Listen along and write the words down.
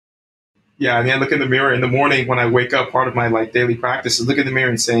Yeah, I mean, I look in the mirror in the morning when I wake up. Part of my like daily practice is look in the mirror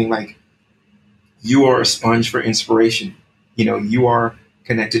and saying like, you are a sponge for inspiration. You know, you are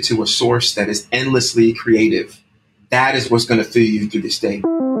connected to a source that is endlessly creative. That is what's going to fill you through this day.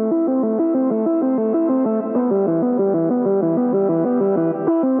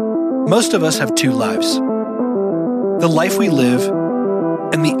 Most of us have two lives: the life we live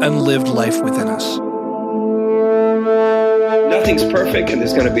and the unlived life within us. Nothing's perfect, and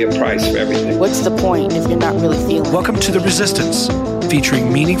there's going to be a price for everything. What's the point if you're not really feeling? Welcome to The Resistance,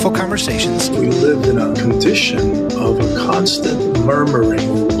 featuring meaningful conversations. We live in a condition of a constant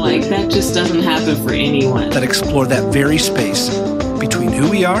murmuring. Like, that just doesn't happen for anyone. That explore that very space between who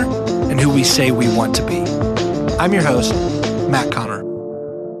we are and who we say we want to be. I'm your host, Matt Connor.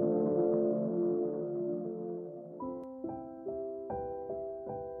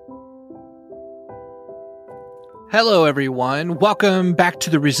 Hello, everyone. Welcome back to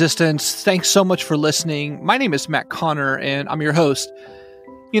The Resistance. Thanks so much for listening. My name is Matt Connor, and I'm your host.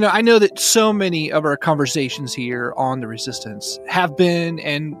 You know, I know that so many of our conversations here on The Resistance have been,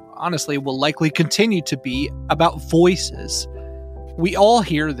 and honestly will likely continue to be, about voices. We all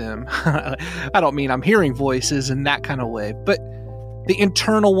hear them. I don't mean I'm hearing voices in that kind of way, but the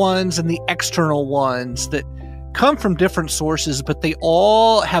internal ones and the external ones that come from different sources, but they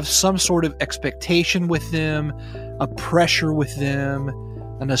all have some sort of expectation with them, a pressure with them,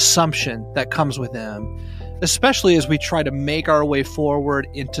 an assumption that comes with them, especially as we try to make our way forward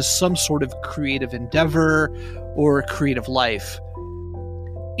into some sort of creative endeavor or creative life.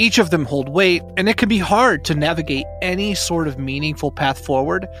 Each of them hold weight, and it can be hard to navigate any sort of meaningful path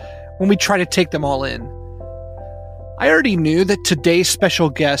forward when we try to take them all in. I already knew that today's special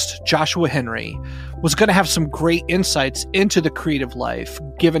guest, Joshua Henry, was going to have some great insights into the creative life,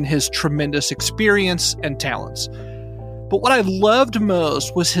 given his tremendous experience and talents. But what I loved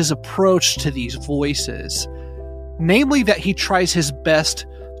most was his approach to these voices, namely that he tries his best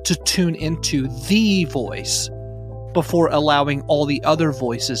to tune into the voice before allowing all the other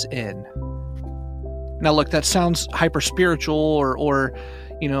voices in. Now, look, that sounds hyper-spiritual or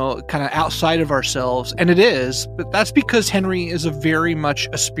kind of outside of ourselves, and it is, but that's because Henry is very much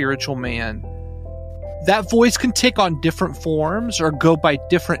a spiritual man. That voice can take on different forms or go by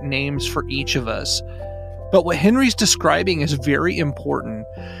different names for each of us. But what Henry's describing is very important.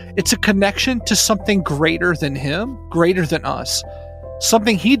 It's a connection to something greater than him, greater than us,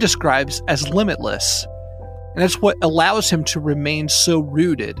 something he describes as limitless. And it's what allows him to remain so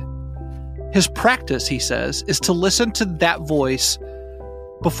rooted. His practice, he says, is to listen to that voice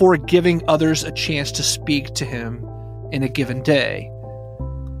before giving others a chance to speak to him in a given day.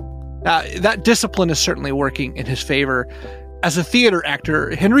 That discipline is certainly working in his favor. As a theater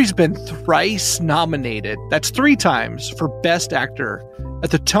actor, Henry's been thrice nominated, that's 3 times, for Best Actor at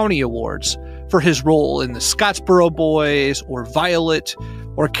the Tony Awards for his role in The Scottsboro Boys or Violet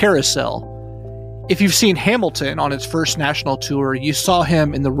or Carousel. If you've seen Hamilton on its first national tour, you saw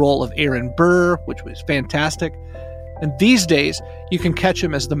him in the role of Aaron Burr, which was fantastic. And these days, you can catch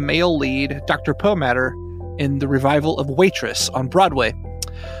him as the male lead, Dr. Pomatter, in the revival of Waitress on Broadway.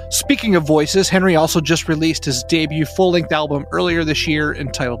 Speaking of voices, Henry also just released his debut full-length album earlier this year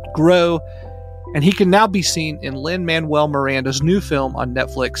entitled Grow, and he can now be seen in Lin-Manuel Miranda's new film on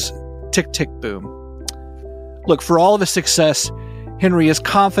Netflix, Tick, Tick, Boom. Look, for all of his success, Henry is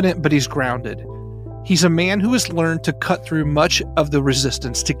confident, but he's grounded. He's a man who has learned to cut through much of the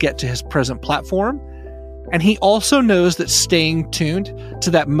resistance to get to his present platform, and he also knows that staying tuned to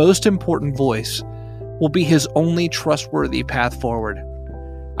that most important voice will be his only trustworthy path forward.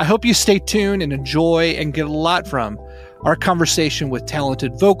 I hope you stay tuned and enjoy and get a lot from our conversation with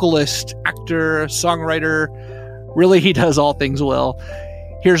talented vocalist, actor, songwriter. Really, he does all things well.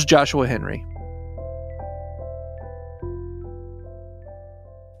 Here's Joshua Henry.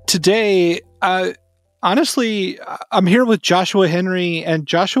 Today, honestly, I'm here with Joshua Henry, and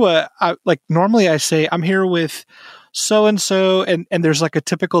Joshua, normally I say I'm here with so-and-so, and there's like a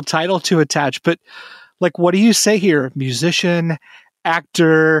typical title to attach, but like, what do you say here? Musician,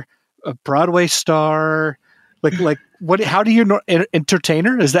 actor, a Broadway star, like what? How do you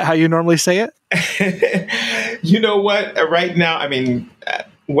entertainer? Is that how you normally say it? You know what? Right now, I mean,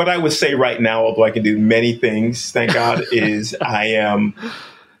 what I would say right now, although I can do many things, thank God, is I'm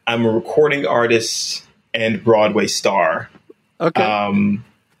a recording artist and Broadway star. Okay.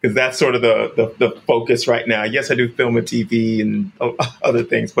 Because that's sort of the focus right now. Yes, I do film and TV and other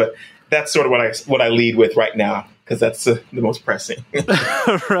things, but that's sort of what I lead with right now, because that's the most pressing.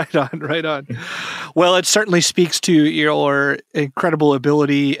 Right on. Well, it certainly speaks to your incredible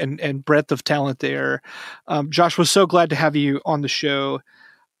ability and breadth of talent there. Josh, was so glad to have you on the show.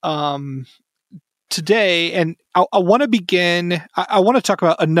 um, today, and I want to begin. I want to talk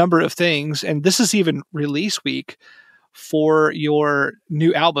about a number of things, and this is even release week for your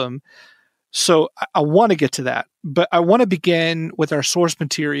new album. So I want to get to that, but I want to begin with our source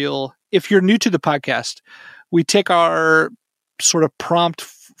material. If you're new to the podcast, we take our sort of prompt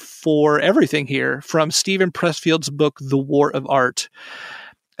for everything here from Stephen Pressfield's book, The War of Art.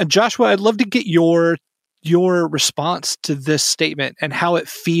 And Joshua, I'd love to get your response to this statement and how it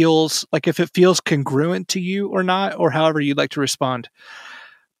feels, like if it feels congruent to you or not, or however you'd like to respond.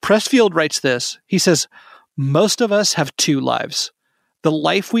 Pressfield writes this. He says, most of us have two lives, the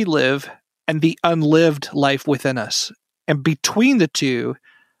life we live and the unlived life within us. And between the two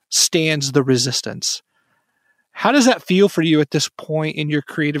stands the resistance. How does that feel for you at this point in your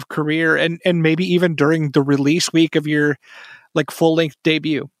creative career and maybe even during the release week of your like full-length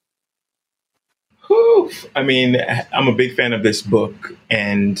debut? Whew. I mean, I'm a big fan of this book.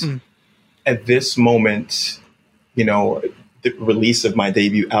 And at this moment, you know, the release of my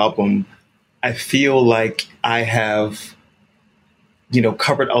debut album, I feel like I have, you know,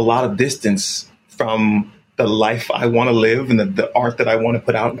 covered a lot of distance from the life I want to live and the art that I want to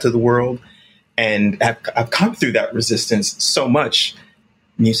put out into the world. And I've come through that resistance so much.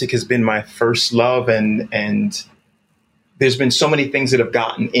 Music has been my first love, and there's been so many things that have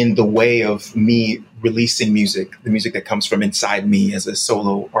gotten in the way of me releasing music, the music that comes from inside me as a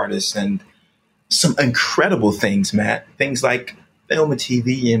solo artist, and some incredible things, Matt, things like film and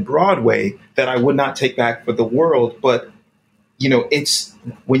TV and Broadway that I would not take back for the world. But, you know, it's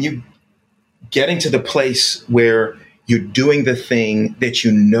when you getting to the place where you're doing the thing that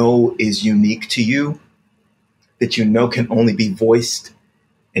you know is unique to you, that you know can only be voiced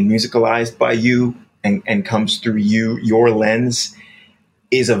and musicalized by you and comes through you, your lens,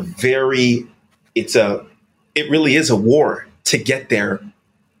 is it really is a war to get there,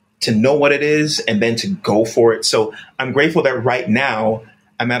 to know what it is and then to go for it. So I'm grateful that right now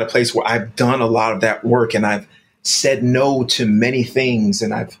I'm at a place where I've done a lot of that work and I've said no to many things,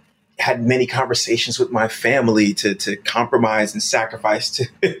 and I've had many conversations with my family to compromise and sacrifice to,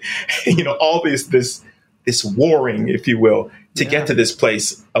 you know, all this warring, if you will, to get to this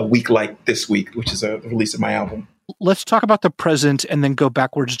place a week like this week, which is a release of my album. Let's talk about the present and then go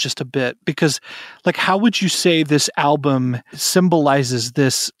backwards just a bit, because like, how would you say this album symbolizes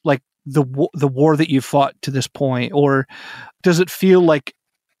this, like the war that you fought to this point? Or does it feel like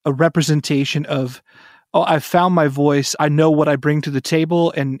a representation of, oh, I've found my voice, I know what I bring to the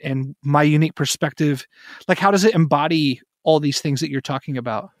table and my unique perspective? Like, how does it embody all these things that you're talking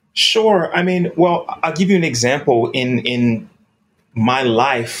about? Sure. I mean, well, I'll give you an example. In my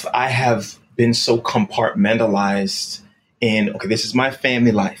life, I have been so compartmentalized in, okay, this is my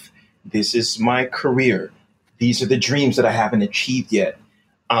family life. This is my career. These are the dreams that I haven't achieved yet.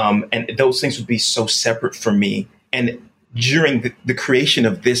 And those things would be so separate from me. And during the creation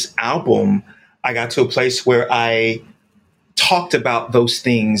of this album, I got to a place where I talked about those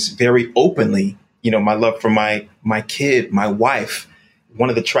things very openly. You know, my love for my kid, my wife. One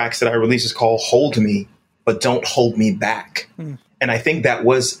of the tracks that I released is called Hold Me, But Don't Hold Me Back. And I think that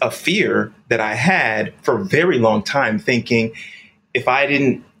was a fear that I had for a very long time, thinking if I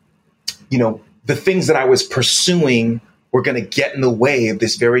didn't, you know, the things that I was pursuing were going to get in the way of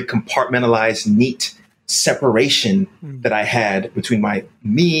this very compartmentalized, neat separation that I had between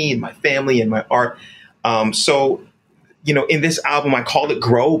me and my family and my art. So, you know, in this album, I called it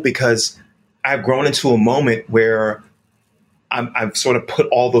Grow because I've grown into a moment where I've sort of put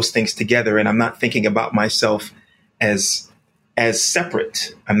all those things together, and I'm not thinking about myself as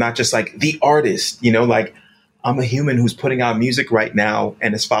separate. I'm not just like the artist, you know, like I'm a human who's putting out music right now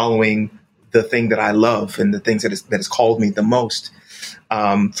and is following the thing that I love and the things that has called me the most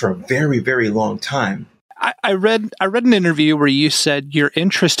for a very, very long time. I read an interview where you said your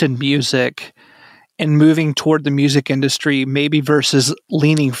interest in music and moving toward the music industry, maybe versus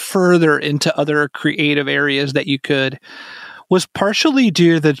leaning further into other creative areas that you could, was partially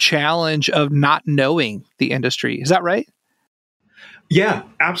due to the challenge of not knowing the industry. Is that right? Yeah,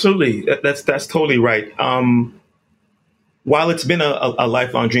 absolutely. That's totally right. While it's been a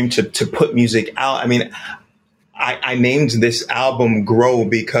lifelong dream to put music out, I mean, I named this album Grow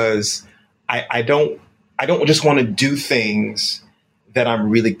because I don't just want to do things that I'm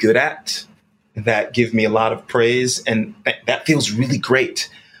really good at, that give me a lot of praise, and that feels really great.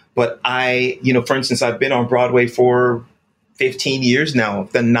 But for instance, I've been on Broadway for 15 years now.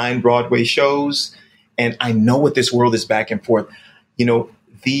 I've done 9 Broadway shows, and I know what this world is back and forth. You know,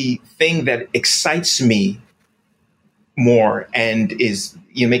 the thing that excites me more and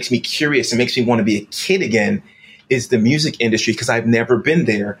makes me curious and makes me want to be a kid again is the music industry, because I've never been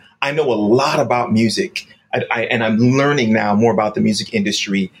there. I know a lot about music, and I'm learning now more about the music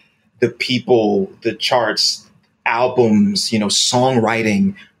industry, the people, the charts, albums,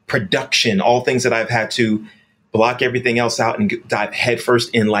 songwriting, production, all things that I've had to block everything else out and dive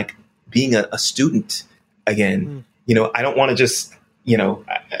headfirst in, like being a student again. I don't want to just,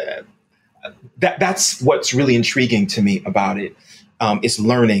 that's what's really intriguing to me about it. Is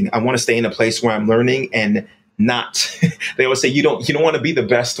learning. I want to stay in a place where I'm learning and not, they always say you don't want to be the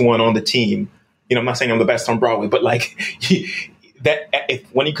best one on the team. I'm not saying I'm the best on Broadway, but like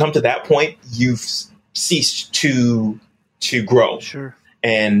when you come to that point, you've ceased to grow. Sure.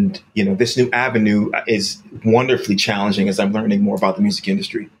 And, this new avenue is wonderfully challenging as I'm learning more about the music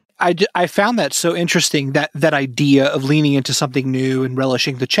industry. I found that so interesting, that idea of leaning into something new and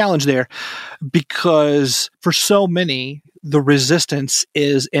relishing the challenge there, because for so many, the resistance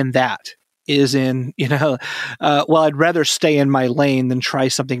is in, well, I'd rather stay in my lane than try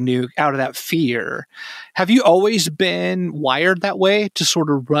something new out of that fear. Have you always been wired that way, to sort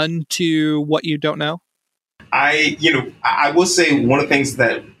of run to what you don't know? I will say one of the things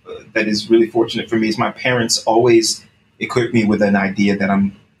that is really fortunate for me is my parents always equipped me with an idea that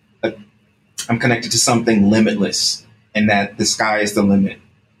I'm connected to something limitless, and that the sky is the limit,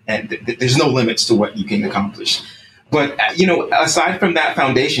 and there's no limits to what you can accomplish. But, aside from that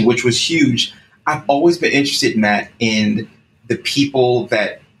foundation, which was huge, I've always been interested, Matt, in the people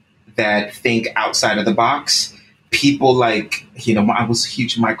that think outside of the box. People like, I was a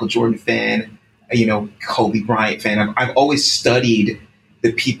huge Michael Jordan fan, Kobe Bryant fan. I've always studied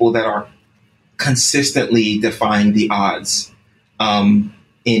the people that are consistently defying the odds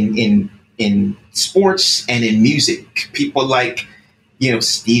in sports and in music. People like,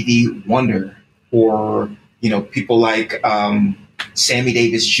 Stevie Wonder, or people like Sammy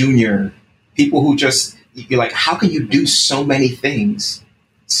Davis Jr., people who just, you're like, how can you do so many things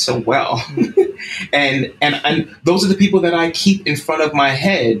so well? and those are the people that I keep in front of my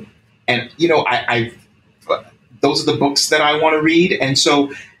head. And, those are the books that I want to read. And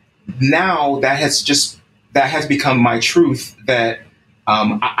so now that has become my truth, that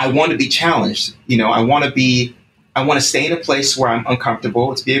I want to be challenged. I want to stay in a place where I'm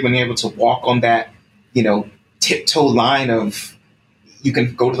uncomfortable. It's being able to walk on that, tiptoe line of, you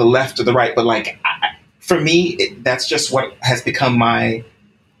can go to the left or the right, but for me, that's just what has become my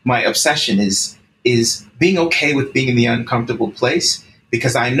obsession, is being okay with being in the uncomfortable place,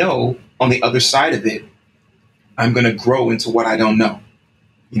 because I know on the other side of it, I'm going to grow into what I don't know.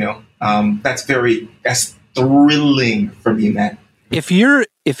 That's thrilling for me, Matt. If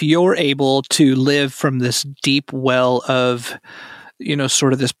you're able to live from this deep well of,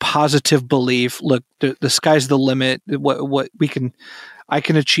 sort of this positive belief, look, the sky's the limit, what I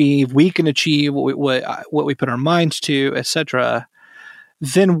can achieve, we can achieve what we put our minds to, etc.,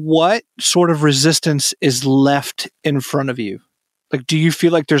 then what sort of resistance is left in front of you? Like, do you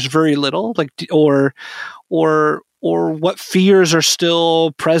feel like there's very little, or what fears are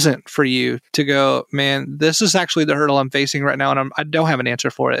still present for you to go, man, this is actually the hurdle I'm facing right now, and I don't have an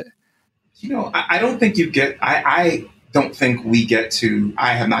answer for it? I don't think I don't think we get to,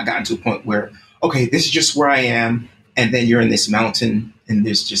 I have not gotten to a point where, okay, this is just where I am, and then you're in this mountain and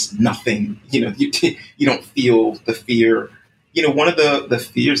there's just nothing, you don't feel the fear. One of the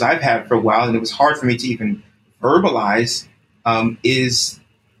fears I've had for a while, and it was hard for me to even verbalize, is,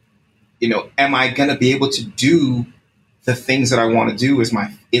 am I going to be able to do the things that I want to do?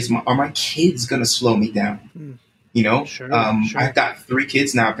 Are my kids going to slow me down? Sure. I've got 3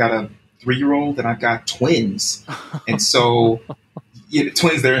 kids now. I've got a 3-year-old and I've got twins. And so,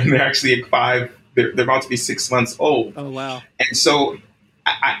 twins, they're actually 5, they're about to be 6 months old. Oh, wow. And so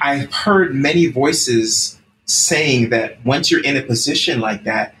I've heard many voices saying that once you're in a position like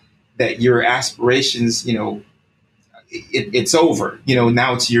that your aspirations, it's over.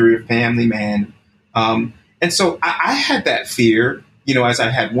 Now it's your family man. And so I had that fear, as I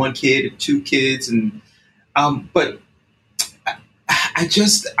had 1 kid, 2 kids, and but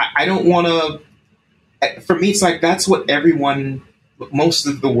I don't want to. For me, it's like that's what most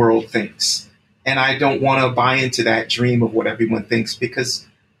of the world thinks, and I don't want to buy into that dream of what everyone thinks, because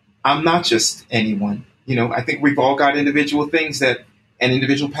I'm not just anyone. I think we've all got individual things and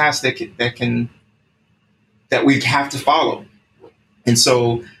individual paths that we have to follow. And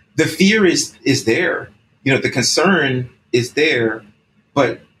so the fear is there, the concern is there,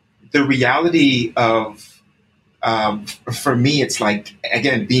 but the reality of, for me, it's like,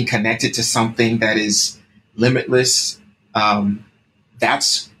 again, being connected to something that is limitless.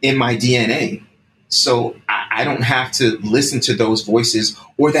 That's in my DNA. So I I don't have to listen to those voices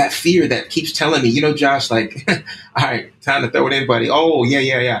or that fear that keeps telling me, Josh, like, all right, time to throw it in, buddy. Oh,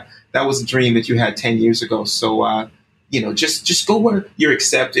 yeah. That was a dream that you had 10 years ago. So, just go where you're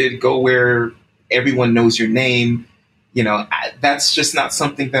accepted, go where everyone knows your name. That's just not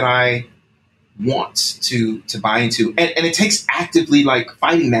something that I want to buy into. And it takes actively like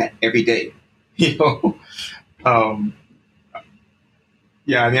fighting that every day, Um,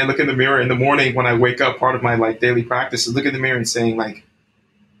 yeah, I look in the mirror in the morning when I wake up. Part of my like daily practice is look in the mirror and saying like,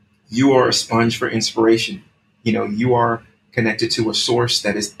 you are a sponge for inspiration. You are connected to a source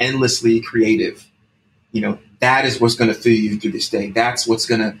that is endlessly creative. That is what's going to fill you through this day. That's what's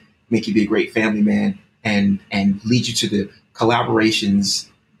going to make you be a great family man and lead you to the collaborations,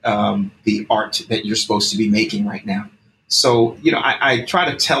 the art that you're supposed to be making right now. So, I try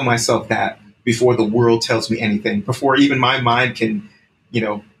to tell myself that before the world tells me anything, before even my mind can,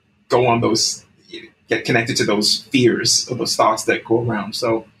 go on those, get connected to those fears or those thoughts that go around.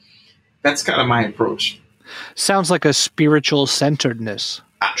 So that's kind of my approach. Sounds like a spiritual centeredness.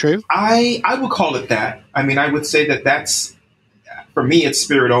 True? I would call it that. I would say that that's, for me, it's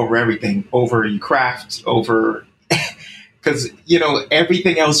spirit over everything, over your craft, over, because,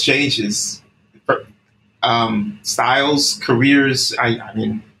 everything else changes. Styles, careers.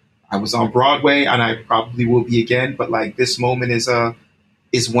 I was on Broadway and I probably will be again, but like this moment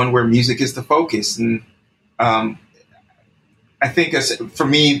is one where music is the focus. And I think for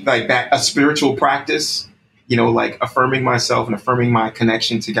me, like that, a spiritual practice, like affirming myself and affirming my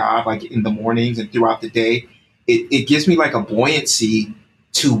connection to God, like in the mornings and throughout the day, it gives me like a buoyancy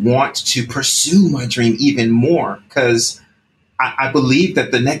to want to pursue my dream even more. Because I believe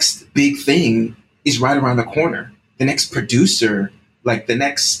that the next big thing is right around the corner. The next producer, like the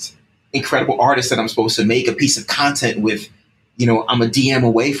next incredible artist that I'm supposed to make a piece of content with, I'm a DM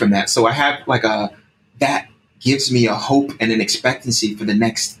away from that. So I have like that gives me a hope and an expectancy for the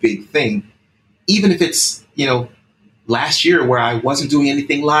next big thing. Even if it's, last year where I wasn't doing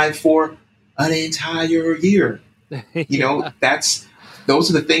anything live for an entire year, those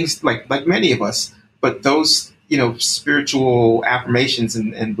are the things like many of us, but those, spiritual affirmations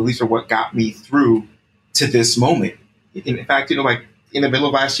and beliefs are what got me through to this moment. In fact, like in the middle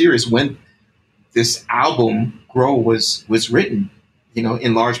of last year is when this album Grow was written,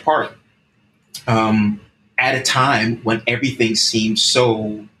 in large part, at a time when everything seemed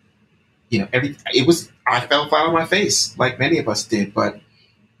so, I fell flat on my face like many of us did. But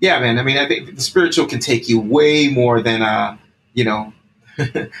yeah, man, I think the spiritual can take you way more than,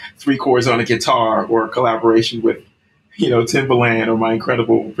 3 chords on a guitar or a collaboration with, Timbaland or my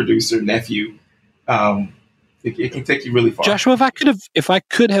incredible producer nephew. It can take you really far. Joshua, if I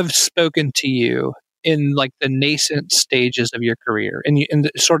could have spoken to you in like the nascent stages of your career, in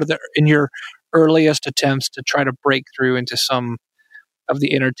your earliest attempts to try to break through into some of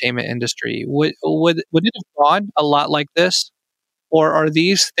the entertainment industry, would it have gone a lot like this, or are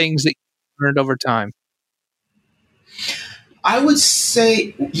these things that you learned over time? I would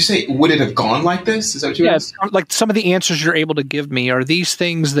say, would it have gone like this? Is that what you asked? Like some of the answers you're able to give me are these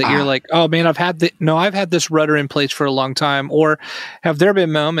things that you're like, oh man, I've had this rudder in place for a long time, or have there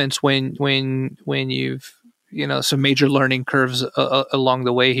been moments when you've some major learning curves along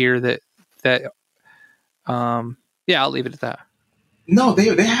the way here that I'll leave it at that. No,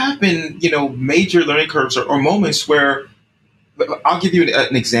 there have been major learning curves or moments where I'll give you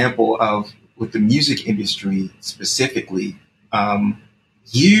an example of with the music industry specifically.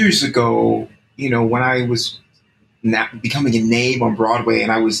 Years ago, when I was becoming a name on Broadway,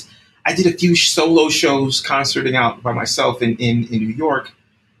 and I did a few solo shows, concerting out by myself in New York.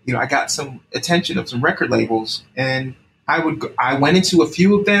 I got some attention of some record labels, and I went into a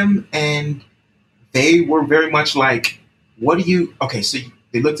few of them, and they were very much like, "What do you?" Okay, so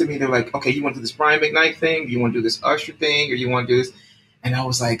they looked at me. They're like, "Okay, you want to do this Brian McKnight thing? You want to do this Usher thing, or you want to do this?" And I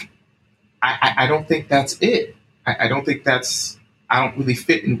was like, I don't think that's it. I don't think I don't really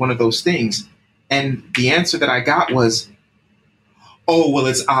fit in one of those things. And the answer that I got was, oh, well,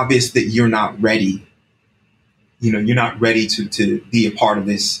 it's obvious that you're not ready. You're not ready to be a part of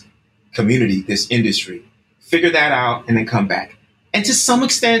this community, this industry. Figure that out and then come back. And to some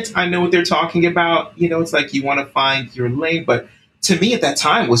extent, I know what they're talking about. It's like you want to find your lane. But to me at that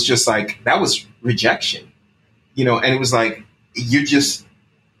time was just like, that was rejection. And it was like,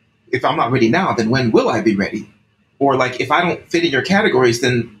 if I'm not ready now, then when will I be ready? Or like, if I don't fit in your categories,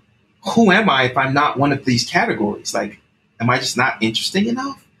 then who am I if I'm not one of these categories? Like, am I just not interesting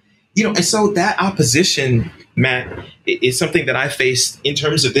enough? And so that opposition, Matt, is something that I faced in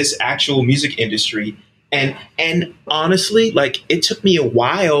terms of this actual music industry. And honestly, like, it took me a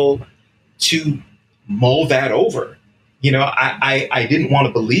while to mull that over. I didn't want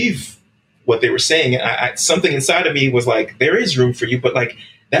to believe what they were saying. Something inside of me was like, there is room for you, but like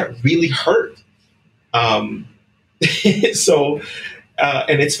that really hurt. So,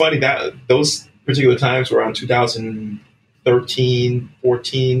 and it's funny that those particular times were around 2013,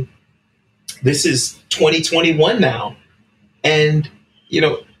 14. This is 2021 now. And,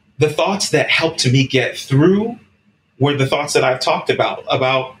 the thoughts that helped me get through were the thoughts that I've talked about,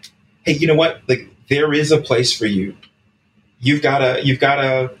 hey, you know what? Like, there is a place for you. You've gotta,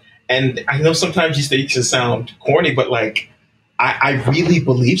 and I know sometimes these things can sound corny, but like, I really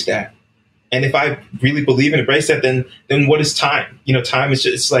believe that. And if I really believe and embrace that, then what is time? Time is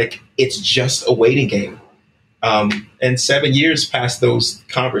just it's just a waiting game. And 7 years past those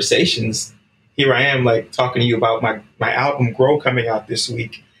conversations, here I am like talking to you about my album Grow coming out this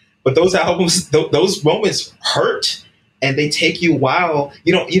week. But those albums, those moments hurt, and they take you a while.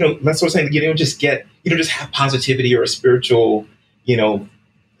 That's what I'm saying. You don't just have positivity or a spiritual,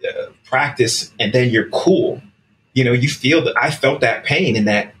 practice, and then you're cool. You feel that. I felt that pain in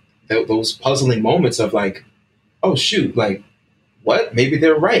those puzzling moments of like, oh shoot, like what? Maybe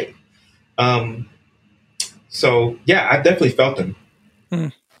they're right. So yeah, I've definitely felt them.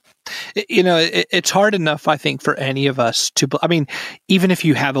 It's hard enough, I think, for any of us to, even if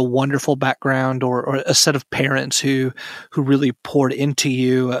you have a wonderful background or a set of parents who really poured into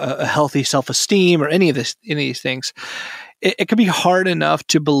you a healthy self-esteem or any of these things, it can be hard enough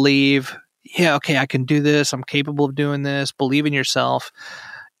to believe, yeah, okay, I can do this. I'm capable of doing this. Believe in yourself.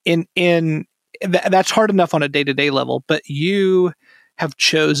 That's hard enough on a day-to-day level, but you have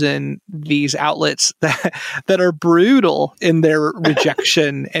chosen these outlets that are brutal in their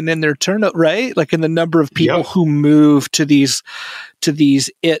rejection and in their turnout, right? Like in the number of people who move to these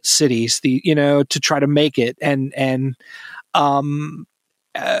it cities, to try to make it.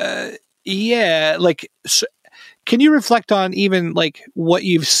 So can you reflect on even like what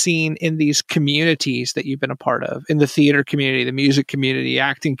you've seen in these communities that you've been a part of, in the theater community, the music community,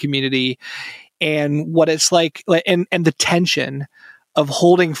 acting community, and what it's like and the tension of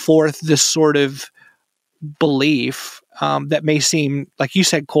holding forth this sort of belief that may seem, like you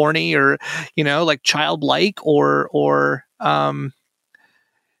said, corny or, like childlike or the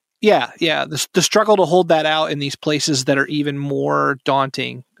struggle to hold that out in these places that are even more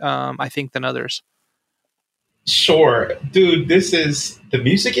daunting, I think, than others. Sure. Dude, this is the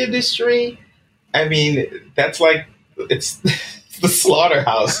music industry. I mean, that's like, it's the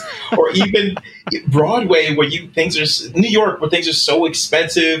slaughterhouse. Or even Broadway, where New York, where things are so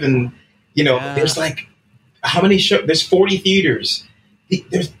expensive, and there's like, how many shows? There's 40 theaters.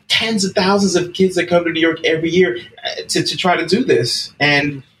 There's tens of thousands of kids that come to New York every year to try to do this.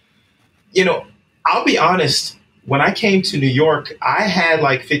 And I'll be honest, when I came to New York, I had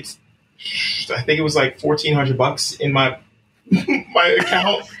like I think it was like $1,400 in my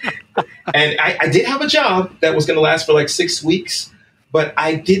account. And I did have a job that was going to last for like 6 weeks, but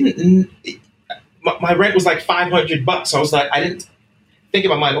I didn't, my rent was like $500. So I was like, I didn't think in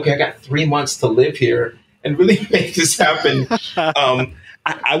my mind, okay, I got 3 months to live here and really make this happen.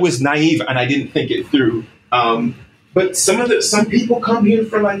 I was naive and I didn't think it through. But some people come here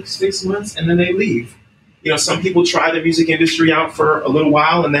for like 6 months and then they leave. Some people try the music industry out for a little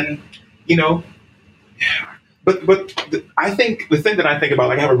while and then, but I think the thing that I think about,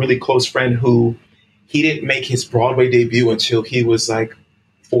 like I have a really close friend who he didn't make his Broadway debut until he was like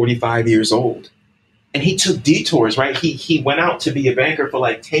 45 years old. And he took detours, right? He went out to be a banker for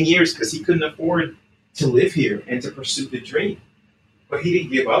like 10 years because he couldn't afford to live here and to pursue the dream. But he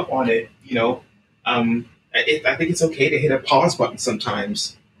didn't give up on it, I think it's okay to hit a pause button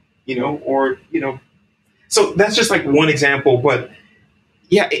sometimes, So that's just like one example, but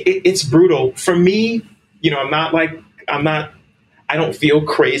yeah, it's brutal for me. I don't feel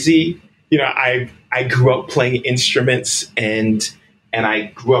crazy. I grew up playing instruments and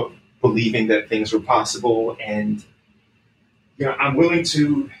I grew up believing that things were possible. And, I'm willing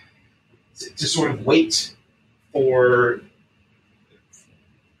to sort of wait for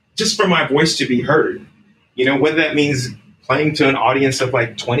my voice to be heard, whether that means playing to an audience of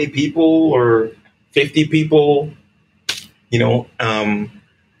like 20 people or 50 people,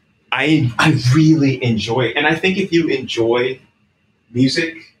 I really enjoy it. And I think if you enjoy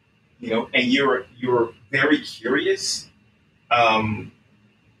music, and you're very curious,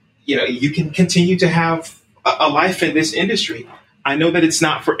 you can continue to have a life in this industry. I know that it's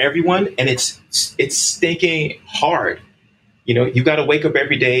not for everyone, and it's stinking hard. You got to wake up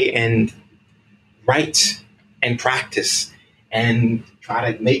every day and write and practice and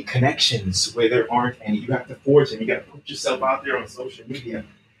try to make connections where there aren't any. You have to forge them. You got to put yourself out there on social media.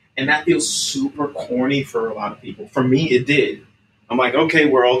 And that feels super corny for a lot of people. For me, it did. I'm like, okay,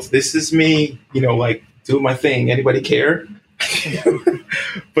 world, this is me, like doing my thing. Anybody care?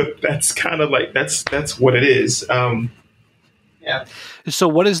 But that's kind of like, that's what it is. Yeah. So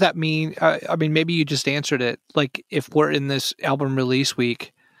what does that mean? I mean, maybe you just answered it. Like, if we're in this album release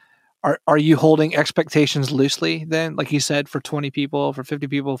week, are you holding expectations loosely then? Like you said, for 20 people, for 50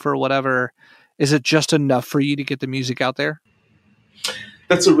 people, for whatever, is it just enough for you to get the music out there?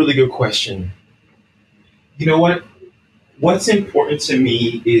 That's a really good question. You know what? What's important to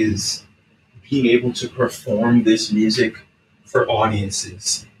me is being able to perform this music for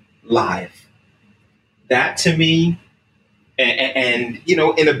audiences live. That to me, and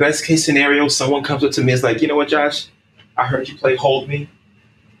in the best case scenario, someone comes up to me and is like, you know what, Josh, I heard you play Hold Me,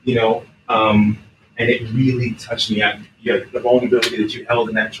 and it really touched me. The vulnerability that you held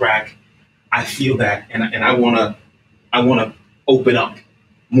in that track, I feel that, and I want to open up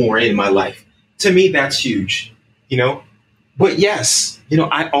more in my life. To me, that's huge, But yes,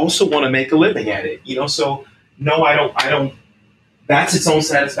 I also want to make a living at it, So no, I don't. That's its own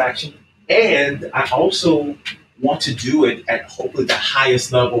satisfaction, and I also want to do it at hopefully the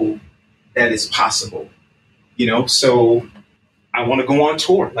highest level that is possible, So I want to go on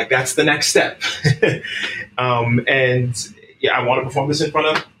tour. Like, that's the next step, and yeah, I want to perform this in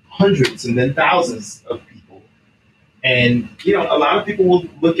front of hundreds and then thousands of people. And, a lot of people will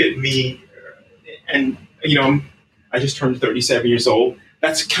look at me and, I just turned 37 years old.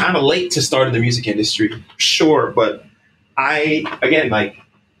 That's kind of late to start in the music industry. Sure. But I, again,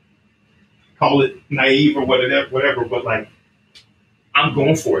 call it naive or whatever, but I'm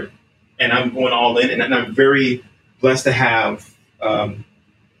going for it and I'm going all in. And I'm very blessed to have, an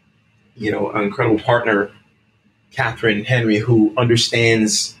incredible partner, Catherine Henry, who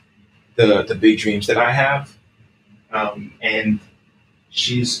understands the big dreams that I have. And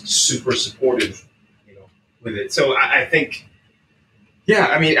she's super supportive, with it. So I think, yeah,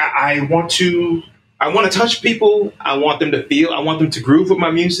 I mean, I want to touch people. I want them to feel, I want them to groove with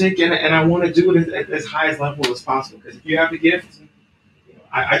my music, and I want to do it at as high as level as possible. Because if you have the gift,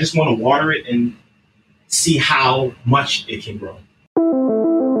 I just want to water it and see how much it can grow.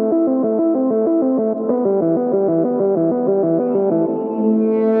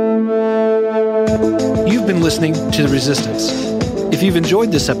 You've been listening to The Resistance. If you've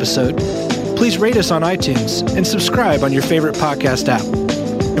enjoyed this episode, please rate us on iTunes and subscribe on your favorite podcast app.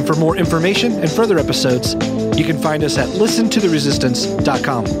 And for more information and further episodes, you can find us at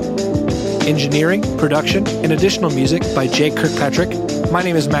listentotheresistance.com. Engineering, production, and additional music by Jake Kirkpatrick. My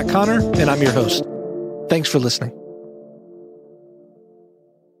name is Matt Connor, and I'm your host. Thanks for listening.